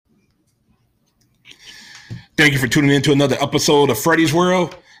Thank you for tuning in to another episode of Freddie's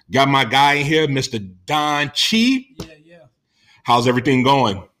World. Got my guy in here, Mr. Don Chi. Yeah. How's everything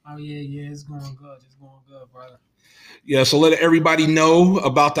going? Oh, yeah. It's going good. Brother. Yeah, so let everybody know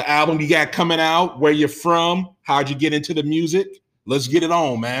about the album you got coming out, where you're from, how'd you get into the music. Let's get it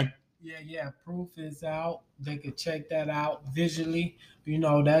on, man. Yeah. Proof is out. They could check that out visually. You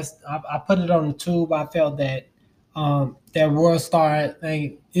know, I put it on the tube. I felt that that World Star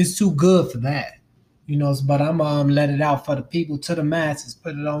thing is too good for that. You know, but I'm let it out for the people, to the masses.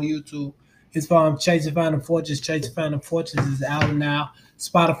 Put it on YouTube. It's from Chasing Phantom Fortress. Chasing Phantom Fortress is out now.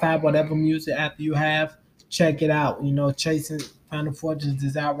 Spotify, whatever music app you have, check it out. You know, Chasing Phantom Fortress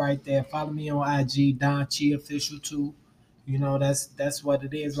is out right there. Follow me on IG, Don Chi Official too. You know, that's what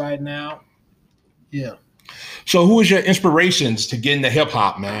it is right now. Yeah. So who is your inspirations to get into hip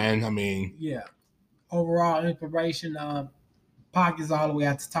hop, man? I mean, yeah. Overall inspiration, Pac is all the way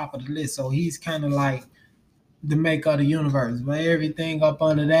at the top of the list. So he's kind of like the maker of the universe. But everything up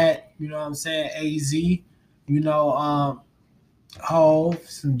under that, you know what I'm saying? AZ, you know, Hove,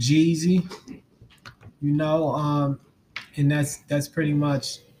 some Jeezy, you know, and that's pretty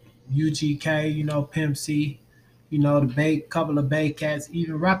much UGK, you know, Pimp C, you know, couple of Bay Cats,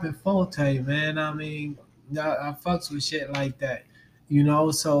 even rapping Forte, man. I mean, I fucks with shit like that, you know.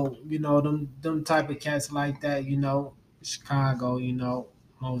 So, you know, them type of cats like that, you know, Chicago, you know,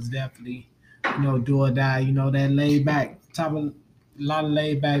 most definitely, you know, Do or Die, you know, that laid back, type of, a lot of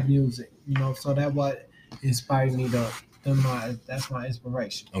laid back music, you know. So that's what inspired me that's my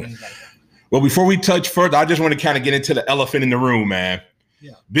inspiration. Okay. Things like that. Well, before we touch further, I just want to kind of get into the elephant in the room, man.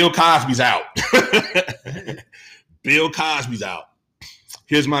 Yeah. Bill Cosby's out. Bill Cosby's out.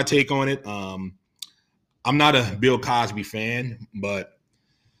 Here's my take on it. I'm not a Bill Cosby fan, but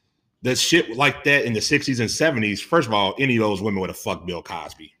that shit like that in the 60s and 70s, first of all, any of those women would have fucked Bill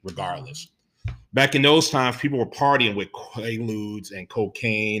Cosby, regardless. Back in those times, people were partying with Quaaludes and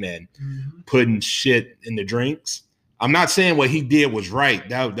cocaine and putting shit in the drinks. I'm not saying what he did was right.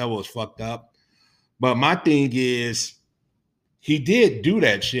 That was fucked up. But my thing is, he did do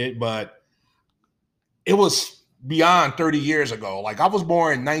that shit, but it was beyond 30 years ago. Like, I was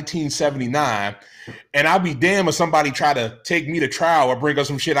born in 1979, and I'll be damned if somebody try to take me to trial or bring up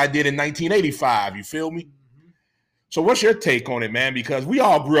some shit I did in 1985. You feel me? So what's your take on it, man? Because we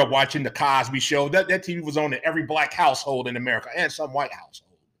all grew up watching the Cosby Show. That TV was on in every black household in America and some white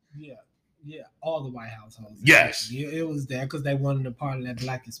household. Yeah, all the white households. Yes. Yeah, it was there because they wanted a part of that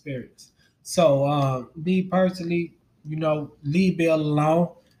black experience. So, me personally, you know, leave Bill alone.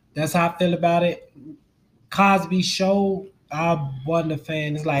 That's how I feel about it. Cosby Show, I wasn't a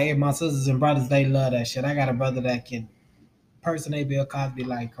fan. It's like, hey, my sisters and brothers, they love that shit. I got a brother that can personate Bill Cosby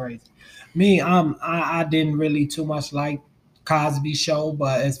like crazy. Me, I didn't really too much like Cosby Show,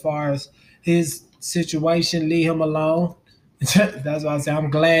 but as far as his situation, leave him alone. That's why I say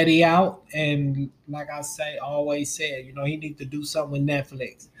I'm glad he out. And like I always said, you know, he need to do something with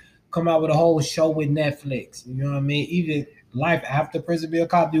Netflix. Come out with a whole show with Netflix. You know what I mean? Even Life After Prison, Bill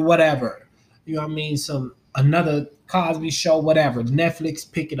Cosby, whatever. You know what I mean? Another Cosby Show, whatever. Netflix,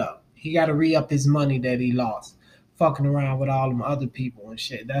 pick it up. He got to re-up his money that he lost, fucking around with all them other people and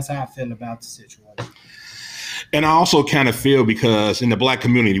shit. That's how I feel about the situation. And I also kind of feel, because in the black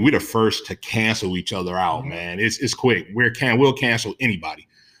community, we're the first to cancel each other out, man. It's quick. We'll cancel anybody,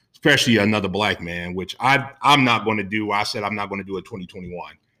 especially another black man, which I'm not going to do. I said I'm not going to do it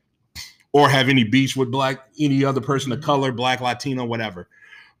 2021 or have any beef with any other person of color, black, Latino, whatever.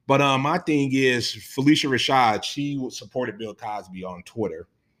 But my thing is, Felicia Rashad, she supported Bill Cosby on Twitter.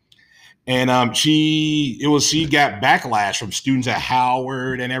 And she got backlash from students at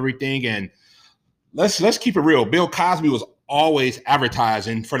Howard and everything. And let's keep it real. Bill Cosby was always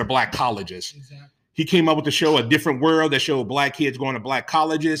advertising for the black colleges. Exactly. He came up with the show A Different World that showed black kids going to black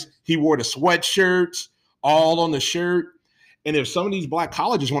colleges. He wore the sweatshirts all on the shirt. And if some of these black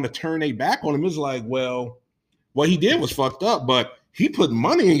colleges want to turn their back on him, it's like, well, what he did was fucked up, but he put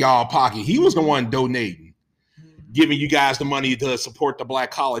money in y'all pocket. He was the one donating, giving you guys the money to support the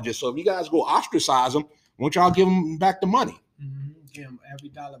black colleges. So if you guys go ostracize them, won't y'all give them back the money? Give them every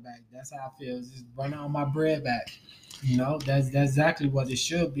dollar back. That's how I feel. Just run all my bread back. You know, that's exactly what it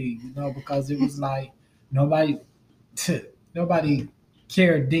should be. You know, because it was like nobody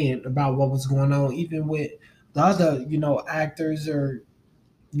cared then about what was going on, even with the other, you know, actors or,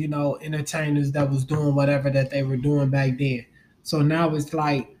 you know, entertainers that was doing whatever that they were doing back then. So now it's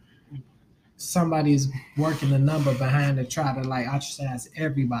like somebody's working a number behind to try to like ostracize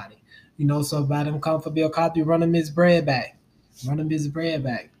everybody. You know, so by them come for Bill Cosby, run him his bread back. Run him his bread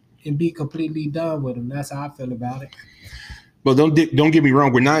back and be completely done with him. That's how I feel about it. But don't get me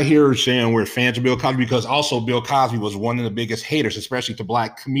wrong. We're not here saying we're fans of Bill Cosby, because also Bill Cosby was one of the biggest haters, especially to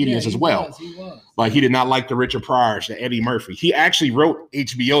black comedians as well. He was. Like, he did not like the Richard Pryors, the Eddie Murphy. He actually wrote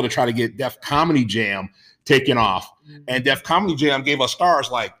HBO to try to get Def Comedy Jam taken off. Mm-hmm. And Def Comedy Jam gave us stars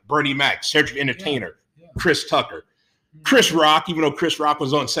like Bernie Mac, Cedric the Entertainer, Chris Tucker, Chris Rock, even though Chris Rock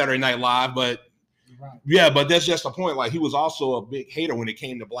was on Saturday Night Live. But but that's just the point. Like, he was also a big hater when it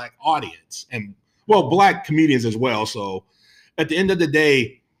came to black audience and, well, black comedians as well. So at the end of the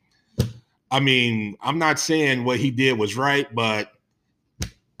day, I mean, I'm not saying what he did was right, but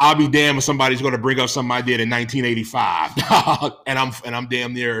I'll be damned if somebody's going to bring up something I did in 1985, and I'm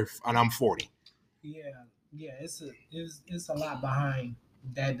damn near, and I'm 40. Yeah, it's a lot behind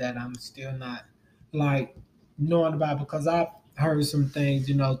that I'm still not like knowing about, because I've heard some things,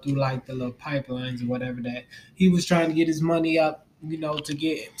 you know, through like the little pipelines or whatever, that he was trying to get his money up, you know,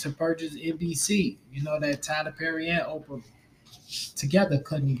 to purchase NBC, you know, that Tyler Perry and Oprah together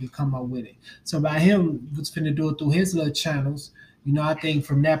couldn't even come up with it. So by him was finna do it through his little channels, you know, I think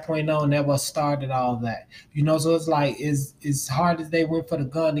from that point on, that was started all that. You know, so it's like, as hard as they went for the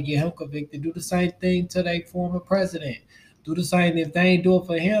gun to get him convicted, do the same thing to their former president. Do the same. If they ain't do it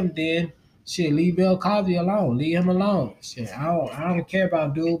for him, then shit, leave Bill Cosby alone. Leave him alone. Shit, I don't care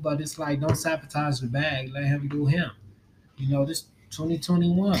about dude, but it's like, don't sabotage the bag. Let him do him. You know, this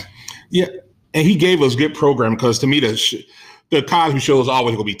 2021. Yeah, and he gave us good program, because to me, the Cosby Show is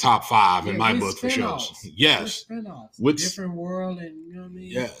always going to be top 5 in my book for shows. Yes. With different world, and you know what I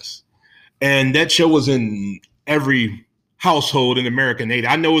mean? Yes. And that show was in every household in America. Nate,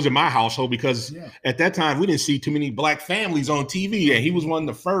 I know it was in my household, because at that time we didn't see too many black families on TV. And he was one of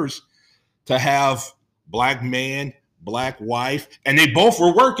the first to have black man, black wife, and they both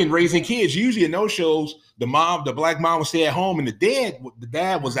were working, raising kids. Usually in those shows, the black mom would stay at home and the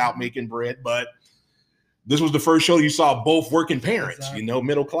dad was out making bread. But this was the first show you saw both working parents, you know,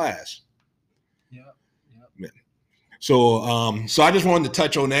 middle class. Yeah. So I just wanted to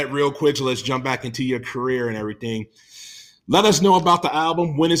touch on that real quick. So let's jump back into your career and everything. Let us know about the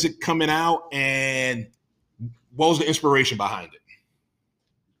album. When is it coming out? And what was the inspiration behind it?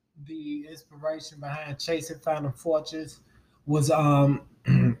 The inspiration behind Chasing Phantom Fortunes was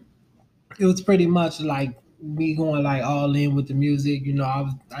it was pretty much like me going like all in with the music. You know,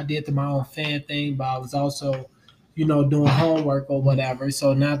 I did my own fan thing, but I was also, you know, doing homework or whatever.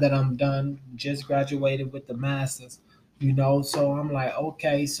 So now that I'm done, just graduated with the masters, you know, so I'm like,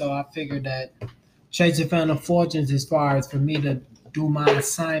 okay, so I figured that Chasing Phantom Fortunes, as far as for me to do my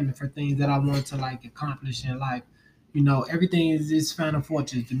assignment for things that I want to like accomplish in life, you know, everything is Phantom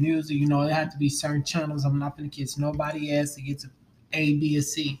Fortunes. The music, you know, it had to be certain channels. I'm not gonna kiss nobody else to get to A, B, or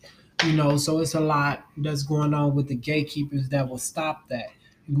C. You know, so it's a lot that's going on with the gatekeepers that will stop that.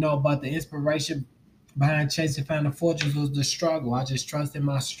 You know, but the inspiration behind Chasing Phantom Fortunes was the struggle. I just trusted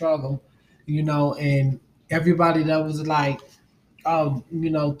my struggle, you know, and everybody that was like, oh,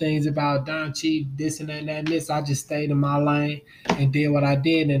 you know, things about Don Chief, this and that and this. I just stayed in my lane and did what I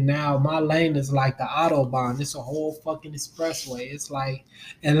did. And now my lane is like the Autobahn. It's a whole fucking expressway. It's like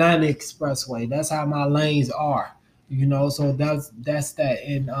Atlanta Expressway. That's how my lanes are, you know. So that's that.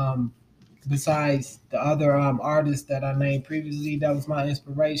 And besides the other artists that I named previously, that was my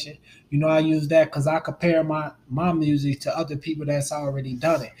inspiration. You know, I use that because I compare my music to other people that's already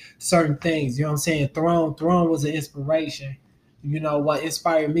done it. Certain things, you know what I'm saying? Throne was an inspiration. You know, what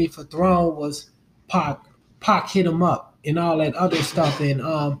inspired me for Throne was Pac Hit 'Em Up and all that other stuff. And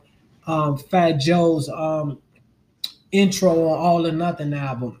Fat Joe's intro on All or Nothing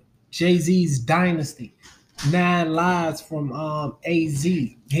album. Jay-Z's Dynasty. 9 Lives from AZ,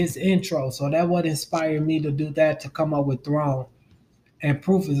 his intro. So that would inspire me to do that, to come up with Throne. And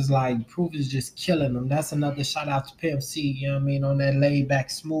Proof is just killing them. That's another shout out to Pimp C, you know what I mean, on that laid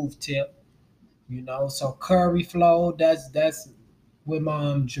back smooth tip. You know, so Curry Flow, that's with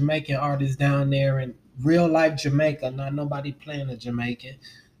my Jamaican artist down there in real life Jamaica, not nobody playing a Jamaican.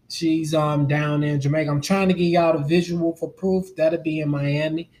 She's down there in Jamaica. I'm trying to get y'all the visual for Proof. That'll be in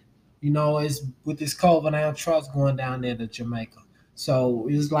Miami. You know, it's with this COVID, I don't trust going down there to Jamaica. So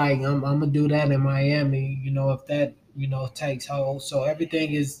it's like I'm gonna do that in Miami, you know, if that, you know, takes hold. So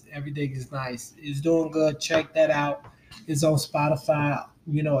everything is nice. It's doing good. Check that out. It's on Spotify,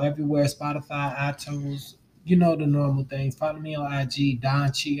 you know, everywhere. Spotify, iTunes, you know, the normal things. Follow me on IG,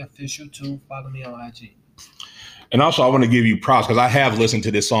 Don Chi Official too. Follow me on IG. And also, I want to give you props because I have listened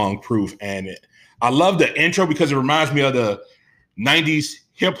to this song Proof, and I love the intro because it reminds me of the 90s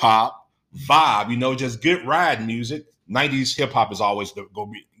hip hop vibe, you know, just good ride music. 90s hip hop is always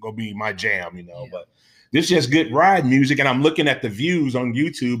go be my jam, you know, but this is just good ride music. And I'm looking at the views on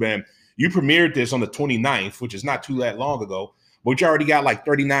YouTube, and You premiered this on the 29th, which is not too that long ago, but you already got like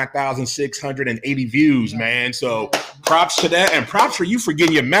 39,680 views, man. So props to that, and props for you for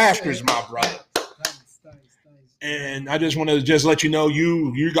getting your master's, my brother. And I just want to just let you know,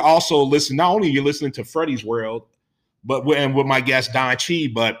 you also listen. Not only you're listening to Freddie's World, but and with my guest Don Chi,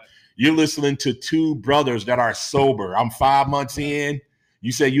 but you're listening to two brothers that are sober. I'm 5 months in.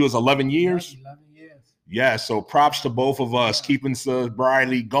 You said you was 11 years. 11 years. Yeah. So props to both of us keeping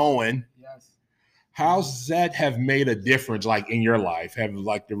sobriety going. Yes. How's that have made a difference, like in your life? Have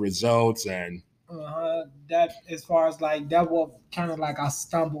like the results and that as far as like that was kind of like I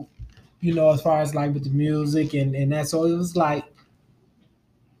stumbled, you know, as far as like with the music and that. So it was like,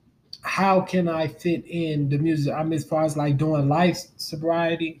 how can I fit in the music? I mean, as far as like doing life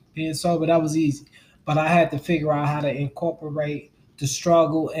sobriety, being sober, that was easy. But I had to figure out how to incorporate the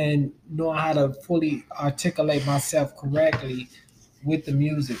struggle and know how to fully articulate myself correctly with the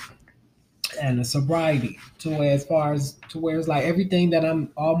music and the sobriety to where it's like everything that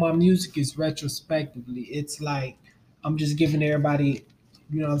all my music is retrospectively. It's like I'm just giving everybody,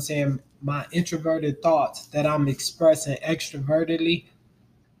 you know what I'm saying, my introverted thoughts that I'm expressing extrovertedly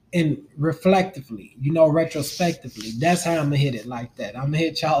and reflectively, you know, retrospectively. That's how I'm gonna hit it like that. I'm gonna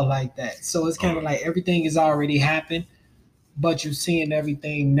hit y'all like that. So it's kind of like everything has already happened, but you're seeing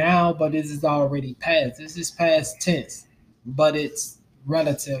everything now, but this is already past. This is past tense, but it's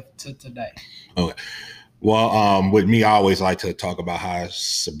relative to today. Okay. Well, with me, I always like to talk about how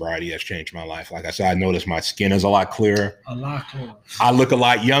sobriety has changed my life. Like I said, I noticed my skin is a lot clearer. A lot clearer. I look a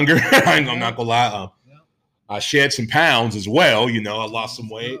lot younger. I'm not gonna lie. I shed some pounds as well. You know, I lost some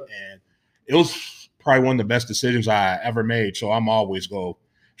weight, and it was probably one of the best decisions I ever made. So I'm always going to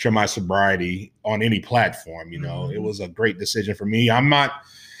share my sobriety on any platform. You know, It was a great decision for me. I'm not,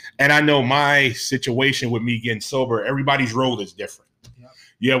 and I know my situation with me getting sober, everybody's road is different.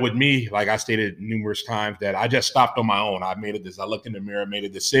 Yeah, with me, like I stated numerous times, that I just stopped on my own. I looked in the mirror, made a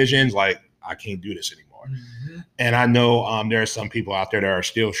decision, like I can't do this anymore. And I know there are some people out there that are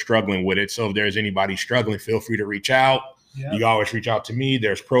still struggling with it. So if there's anybody struggling, feel free to reach out. You can always reach out to me.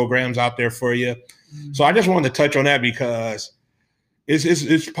 There's programs out there for you. So I just wanted to touch on that because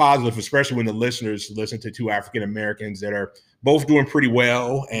it's positive, especially when the listeners listen to two African Americans that are both doing pretty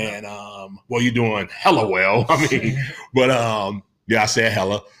well. And well, you're doing hella well. I mean, but yeah, I said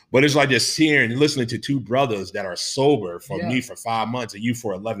hella. But it's like just seeing and listening to two brothers that are sober for me for 5 months and you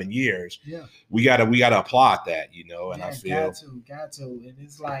for 11 years. Yeah, we gotta applaud that, you know. And I feel got to. And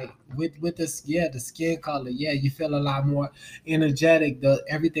it's like with this, the skin color, you feel a lot more energetic.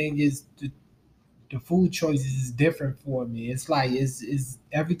 Everything is the food choices is different for me. It's like it's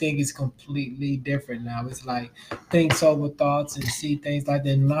everything is completely different now. It's like think over thoughts and see things like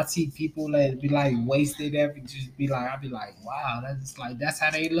that. And I see people that be like wasted I'd be like, wow, that's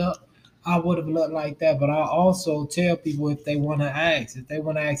how they look. I would have looked like that. But I also tell people if they want to ask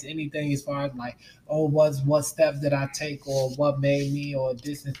anything as far as like, oh, what steps did I take or what made me or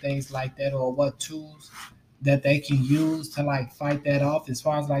this and things like that, or what tools that they can use to like fight that off. As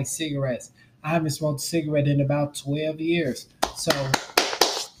far as like cigarettes, I haven't smoked a cigarette in about 12 years. So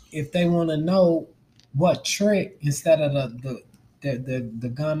if they want to know what trick instead of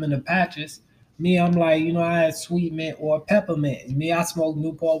the gum and the patches, me, I'm like, you know, I had sweet mint or peppermint. Me, I smoke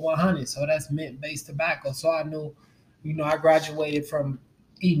Newport 100, so that's mint-based tobacco. So I knew, you know, I graduated from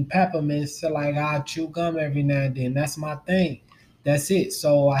eating peppermints to like I chew gum every now and then. That's my thing. That's it.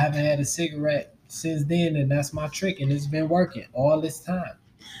 So I haven't had a cigarette since then, and that's my trick, and it's been working all this time.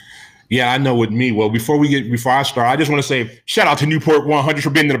 Yeah, I know with me. Well, before I start, I just want to say shout out to Newport 100 for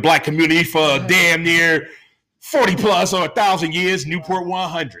being in the Black community for damn near 40 plus or 1,000 years. Newport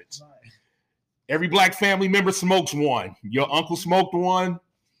 100s. Right. Every Black family member smokes one. Your uncle smoked one.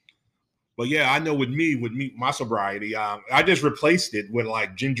 But yeah, I know with me, my sobriety, I just replaced it with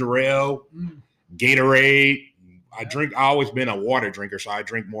like ginger ale, Gatorade. I always been a water drinker, so I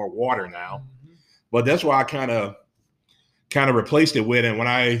drink more water now. But that's why I kind of replaced it with. And when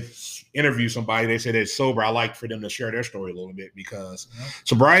I interview somebody, they say they're sober, I like for them to share their story a little bit because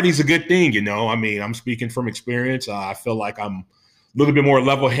sobriety is a good thing, you know. I mean, I'm speaking from experience. I feel like I'm a little bit more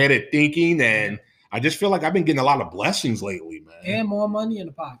level-headed thinking, and I just feel like I've been getting a lot of blessings lately, man. And more money in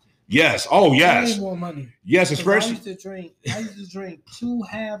the pocket. Yes. Oh, yes. And more money. Yes, especially. I used to drink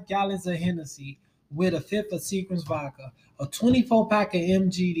 2.5 gallons of Hennessy with a fifth of Seagram's vodka, a 24-pack of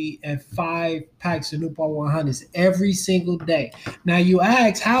MGD, and 5 packs of Newport 100s every single day. Now you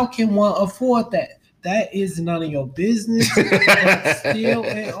ask, how can one afford that? That is none of your business. Still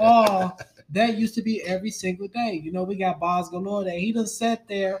and all, that used to be every single day. You know, we got Boz Galore that he done sat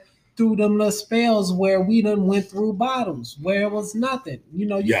there through them little spells where we done went through bottles where it was nothing. You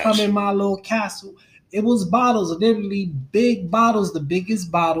know, you come in my little castle, it was bottles, literally big bottles. The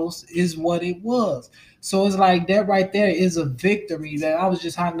biggest bottles is what it was. So it's like that right there is a victory. That I was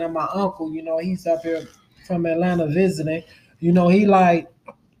just hiding at my uncle. You know, he's up here from Atlanta visiting. You know, he like,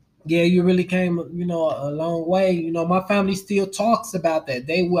 yeah, you really came, you know, a long way. You know, my family still talks about that.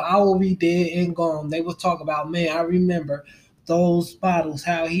 They were, I will be dead and gone. They will talk about, man, I remember those bottles,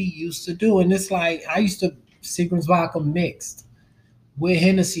 how he used to do. And it's like, I used to Seagram's vodka mixed with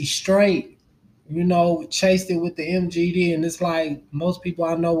Hennessy straight, you know, chased it with the MGD. And it's like, most people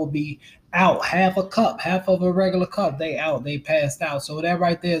I know will be out half a cup, half of a regular cup. They out, they passed out. So that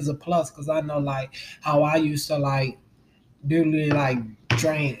right there is a plus because I know like how I used to like, literally like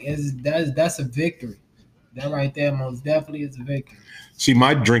drain is that's a victory. That right there most definitely is a victory. See,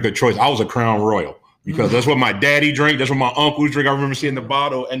 my drink of choice, I was a Crown Royal because that's what my daddy drank. That's what my uncles drink. I remember seeing the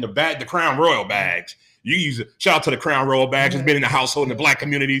bottle and the Crown Royal bags. You use it. Shout out to the Crown Royal bags. It's been in the household in the black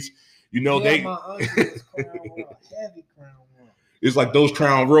communities. You know, my uncle was Crown Royal, heavy Crown Royal. It's like those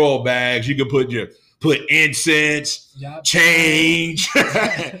Crown Royal bags. You could put incense, change.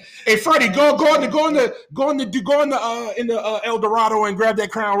 Hey, Freddie, go in the El Dorado and grab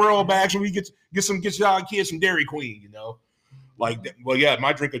that Crown Royal bag so we get y'all kids some Dairy Queen. You know, like that. Well, yeah,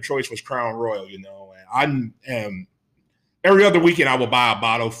 my drink of choice was Crown Royal. You know, and I'm every other weekend I will buy a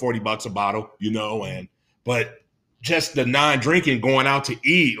bottle, $40 a bottle. You know, but just the non-drinking, going out to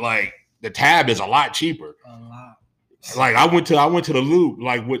eat, like the tab is a lot cheaper. A lot. Like I went to the Loop,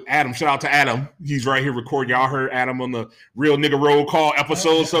 like with Adam. Shout out to Adam. He's right here recording. Y'all heard Adam on the Real Nigga Roll Call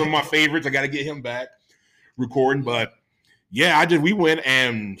episode. Some of my favorites. I got to get him back recording. But yeah, we went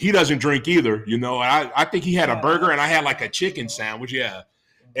and he doesn't drink either. You know, I think he had a burger and I had like a chicken sandwich. Yeah,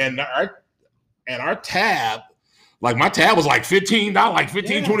 and our tab, like my tab was like $15, like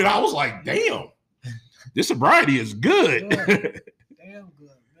 $15, $20. I was like, damn, this sobriety is good. Damn good,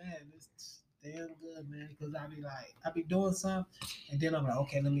 man. It's damn good, man. Because I be doing something, and then I'm like,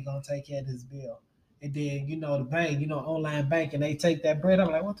 okay, let me go take care of this bill. And then, you know, the bank, you know, online banking, they take that bread. I'm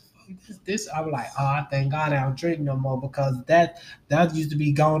like, what the fuck is this? I'm like, oh, I thank God I don't drink no more because that used to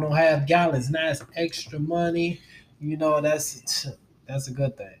be going on half gallons. Now it's extra money. You know, that's a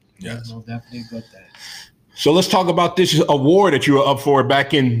good thing. Yeah, definitely a good thing. So let's talk about this award that you were up for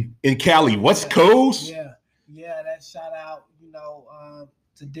back in Cali. What's Co's? Yeah, that shout out, you know,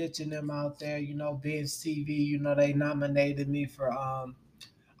 to Ditching them out there. You know, Bench TV, you know, they nominated me for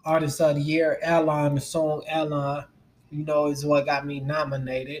Artist of the Year. Alon, the song Alon, you know, is what got me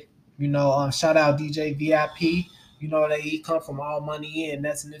nominated. You know, shout out DJ VIP. You know, he come from All Money In.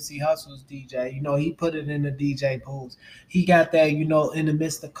 That's Nipsey Hussle's DJ. You know, he put it in the DJ pools. He got that, you know, in the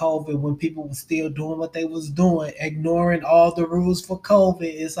midst of COVID when people were still doing what they was doing, ignoring all the rules for COVID.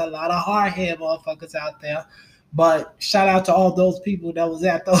 It's a lot of hard-head motherfuckers out there. But shout out to all those people that was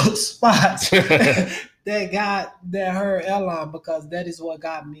at those spots that heard Elon, because that is what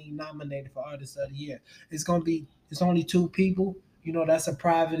got me nominated for Artist of the Year. It's only 2 people. You know, that's a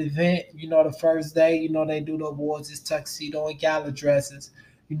private event. You know, the first day, you know, they do the awards, it's tuxedo and gala dresses.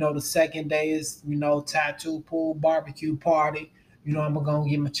 You know, the second day is, you know, tattoo pool, barbecue party. You know, I'm going to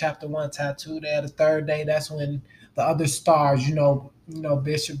get my chapter 1 tattoo there. The third day, that's when the other stars, you know,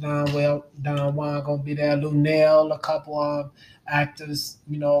 Bishop Don Juan going to be there, Lunel, a couple of actors,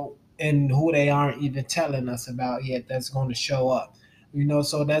 you know, and who they aren't even telling us about yet that's going to show up. You know,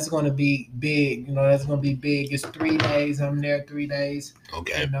 so that's going to be big. You know, that's going to be big. It's 3 days. I'm there 3 days.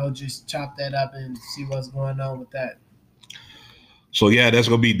 Okay. You know, just chop that up and see what's going on with that. So, yeah, that's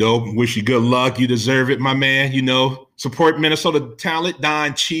going to be dope. Wish you good luck. You deserve it, my man. You know, support Minnesota talent,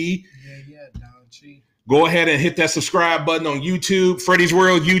 Don Chi. Yeah, Don Chi. Go ahead and hit that subscribe button on YouTube. Freddie's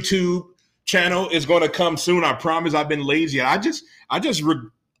World YouTube channel is going to come soon. I promise. I've been lazy. I just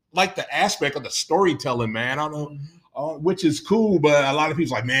like the aspect of the storytelling, man. I don't know. Mm-hmm. Which is cool, but a lot of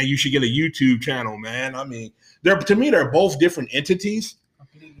people's like, man, you should get a YouTube channel, man. I mean, they're both different entities.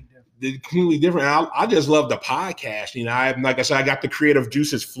 They're completely different. I just love the podcast. You know, like I said, I got the creative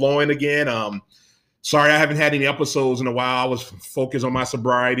juices flowing again. Sorry, I haven't had any episodes in a while. I was focused on my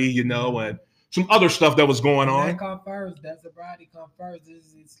sobriety, you know, and some other stuff that was going on. That comes first. That sobriety comes first.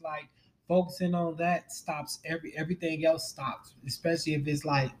 It's like focusing on that stops everything else stops, especially if it's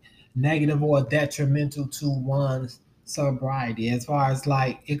like negative or detrimental to one's sobriety. As far as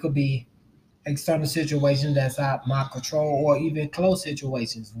like it could be external situations that's out my control, or even close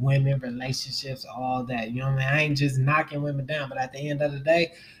situations, women, relationships, all that. You know what I mean? I ain't just knocking women down, but at the end of the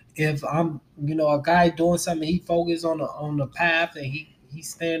day, if I'm, you know, a guy doing something, he focused on the path and he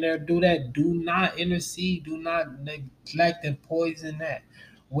stand there, do that. Do not intercede. Do not neglect and poison that.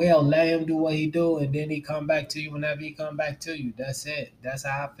 well, let him do what he do, and then he come back to you whenever he come back to you. That's it. That's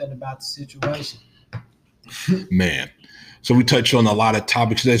how I feel about the situation. Man. So we touched on a lot of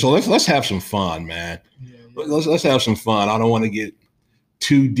topics today. So let's have some fun, man. Yeah. Let's have some fun. I don't want to get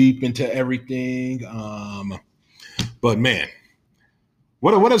too deep into everything. But man,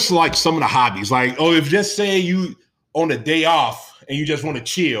 what is like some of the hobbies? Like, if just say you on a day off and you just want to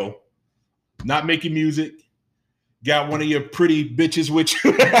chill, not making music, got one of your pretty bitches with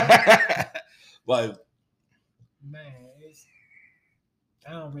you. Like, Man,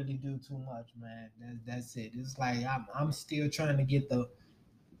 I don't really do too much, man. That's it. It's like I'm still trying to get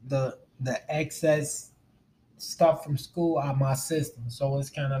the excess stuff from school out my system. So it's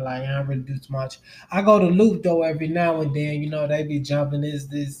kind of like I don't really do too much. I go to Loop though every now and then. They be jumping.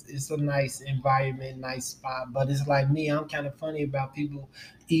 It's a nice environment, nice spot. But it's like me, I'm kind of funny about people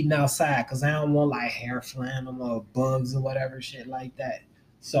eating outside because I don't want like hair flying them or bugs or whatever shit like that.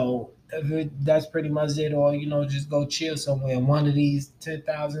 So that's pretty much it. Or just go chill somewhere. One of these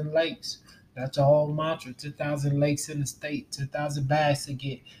 10,000 lakes. That's a whole mantra. 10,000 lakes in the state, 10,000 bags to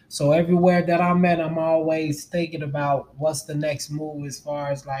get. So everywhere that I'm at, I'm always thinking about what's the next move as far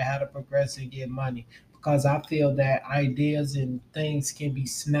as like how to progress and get money. Because I feel that ideas and things can be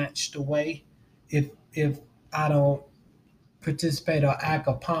snatched away if I don't participate or act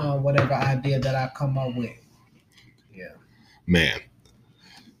upon whatever idea that I come up with. Yeah. Man,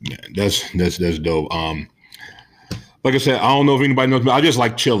 that's dope. Like I said, I don't know if anybody knows me. I just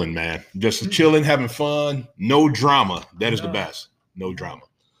like chilling, man. Just chilling, having fun, no drama. That is the best. No drama.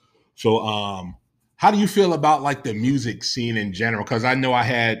 So, how do you feel about like the music scene in general? Because I know I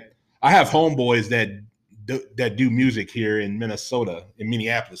have homeboys that do music here in Minnesota, in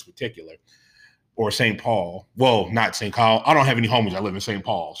Minneapolis, particular, or St. Paul. Well, not St. Paul. I don't have any homies that live in St.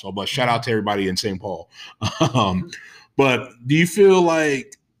 Paul. So, but shout out to everybody in St. Paul. But do you feel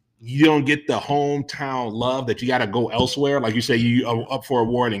like you don't get the hometown love that you got to go elsewhere? Like you say, you are up for a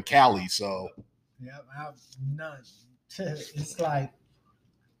award in Cali, so. Yeah, I have none. It's like,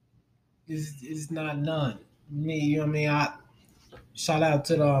 it's not none. Me, I shout out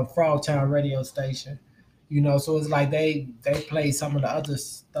to the Frogtown radio station. So it's like they play some of the other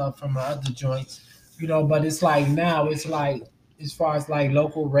stuff from the other joints, but it's like now it's like as far as like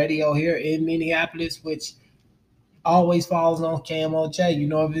local radio here in Minneapolis, which always falls on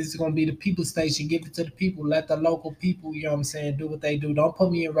KMOJ. If it's gonna be the people station, give it to the people. Let the local people, what I'm saying, do what they do. Don't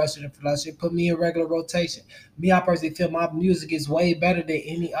put me in Russian and flushing. Put me in regular rotation. Me, I personally feel my music is way better than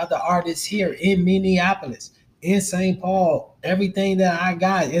any other artist here in Minneapolis, in St. Paul. Everything that I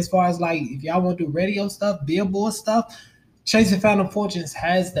got, as far as like, if y'all want to do radio stuff, billboard stuff, Chasing Phantom Fortunes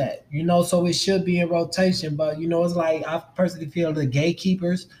has that, so it should be in rotation. But it's like I personally feel the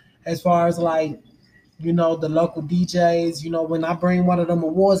gatekeepers, as far as like, the local DJs, when I bring one of them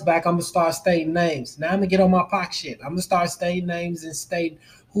awards back, I'm going to start stating names. Now I'm going to get on my pocket shit. I'm going to start stating names and state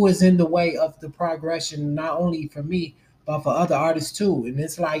who is in the way of the progression, not only for me, but for other artists too. And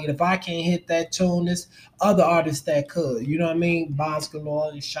it's like, if I can't hit that tune, there's other artists that could. You know what I mean? Boz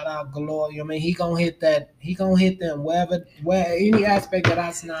Galore, shout out Galore. I mean? He going to hit that. He going to hit them where any aspect that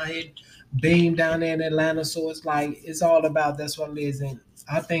I not hit, Beam down there in Atlanta. So it's like, it's all about, that's what it is. And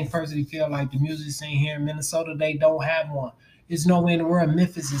I think personally feel like the music scene here in Minnesota, they don't have one. There's nowhere in the world.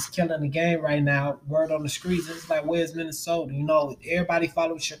 Memphis is killing the game right now. Word on the streets, it's like, where's Minnesota? Everybody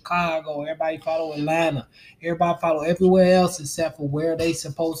follow Chicago. Everybody follow Atlanta. Everybody follow everywhere else except for where they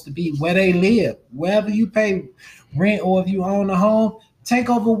supposed to be, where they live. Wherever you pay rent or if you own a home, take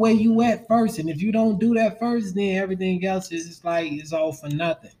over where you at first. And if you don't do that first, then everything else is just like, it's all for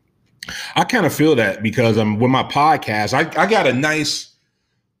nothing. I kind of feel that because with my podcast, I got a nice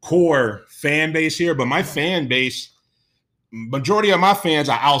core fan base here, but my fan base, majority of my fans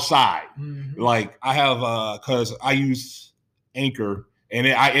are outside. Mm-hmm. Like I have, because I use Anchor, and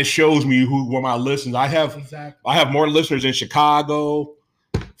it shows me where my listeners. I have more listeners in Chicago,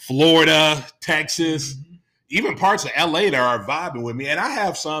 Florida, Texas, even parts of LA that are vibing with me, and I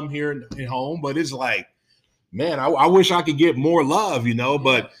have some here at home. But it's like, man, I wish I could get more love,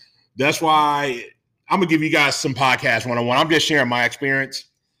 But that's why I'm gonna give you guys some podcast 101. I'm just sharing my experience.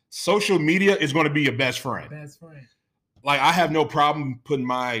 Social media is going to be your best friend. Like I have no problem putting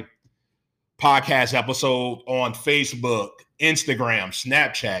my podcast episode on Facebook, Instagram,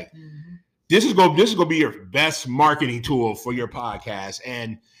 Snapchat. Mm-hmm. This is going to be your best marketing tool for your podcast.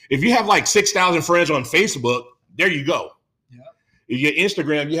 And if you have like 6,000 friends on Facebook, there you go. Yep. If your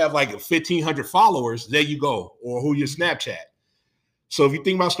Instagram, you have like 1,500 followers, there you go. Or who your Snapchat. So if you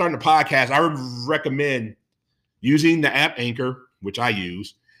think about starting a podcast, I would recommend using the app Anchor, which I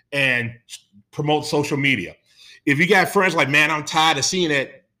use, and promote social media. If you got friends like, man, I'm tired of seeing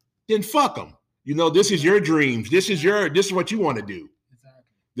it, then fuck them. You know, this is your dreams. This is what you want to do. Exactly.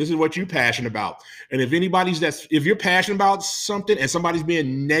 This is what you're passionate about. And if you're passionate about something and somebody's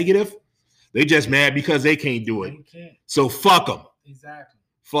being negative, they just mad because they can't do it. So fuck them. Exactly.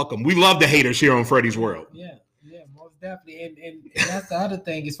 Fuck them. We love the haters here on Freddie's World. Yeah, most definitely. And that's the other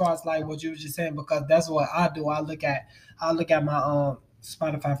thing as far as like what you were just saying, because that's what I do. I look at my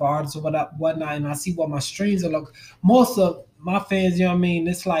Spotify for artists or whatnot, and I see what my streams are like. Most of my fans, you know what I mean?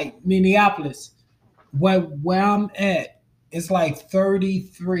 It's like Minneapolis, where I'm at. It's like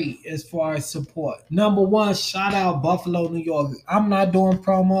 33 as far as support. Number one, shout out Buffalo, New York. I'm not doing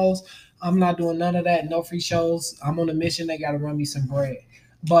promos. I'm not doing none of that. No free shows. I'm on a mission. They got to run me some bread.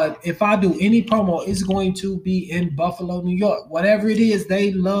 But if I do any promo, it's going to be in Buffalo, New York. Whatever it is,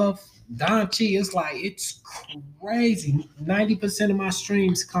 they love Don Chi. It's like, it's crazy. 90% of my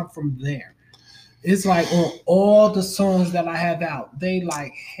streams come from there. It's like on all the songs that I have out, they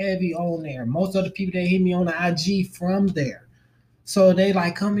like heavy on there. Most of the people that hit me on the IG from there. So they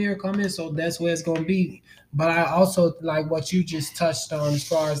like, come here. So that's where it's going to be. But I also like what you just touched on as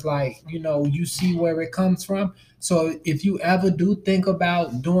far as like, you know, you see where it comes from. So if you ever do think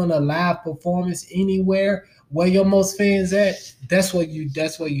about doing a live performance anywhere where your most fans at, that's where you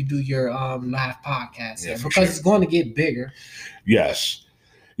do your live podcast because it's going to get bigger. Yes,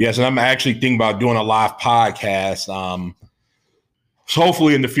 and I'm actually thinking about doing a live podcast. So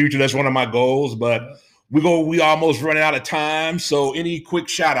hopefully in the future, that's one of my goals. But we almost running out of time. So any quick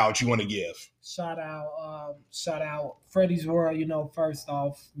shout outs you want to give? Shout out Freddie's World, you know, first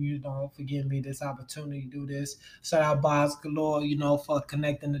off, you know, forgive me this opportunity to do this. Shout out Boz Galore, you know, for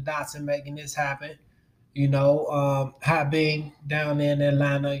connecting the dots and making this happen. You know, Hot Bing down there in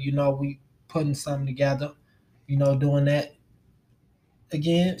Atlanta, you know, we putting something together, you know, doing that.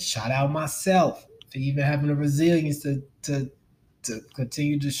 Again, shout out myself for even having the resilience to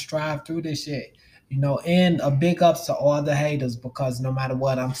continue to strive through this shit. You know, and a big ups to all the haters because no matter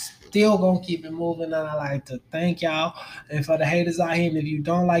what, I'm still going to keep it moving. And I like to thank y'all. And for the haters out here, and if you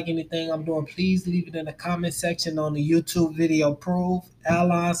don't like anything I'm doing, please leave it in the comment section on the YouTube video. Proof,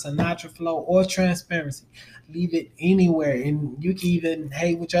 Alon, Sinatra Flow, or Transparency. Leave it anywhere. And you can even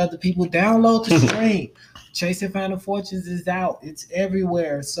hate with other people. Download the stream. Chasing Final Fortunes is out. It's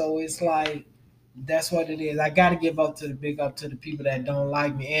everywhere. So it's like, that's what it is. I got to give big up to the people that don't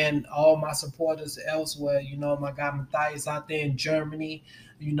like me and all my supporters elsewhere. You know, my guy Matthias out there in Germany,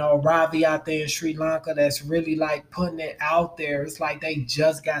 you know, Ravi out there in Sri Lanka that's really like putting it out there. It's like they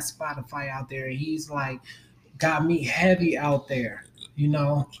just got Spotify out there and he's like got me heavy out there, you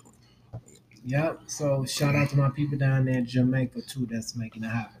know. Yep. So shout out to my people down there in Jamaica too that's making it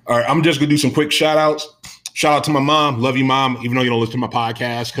happen. All right, I'm just going to do some quick shout outs. Shout out to my mom. Love you, Mom, even though you don't listen to my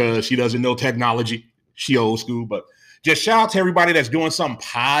podcast because she doesn't know technology. She old school. But just shout out to everybody that's doing something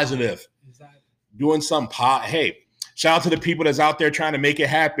positive. Exactly. Doing something hey, shout out to the people that's out there trying to make it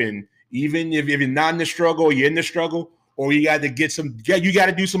happen. Even if you're not in the struggle or you're in the struggle or you got to you got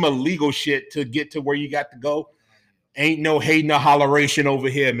to do some illegal shit to get to where you got to go. Ain't no hating or holleration over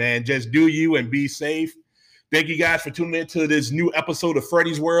here, man. Just do you and be safe. Thank you guys for tuning in to this new episode of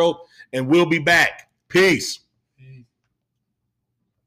Freddie's World, and we'll be back. Peace.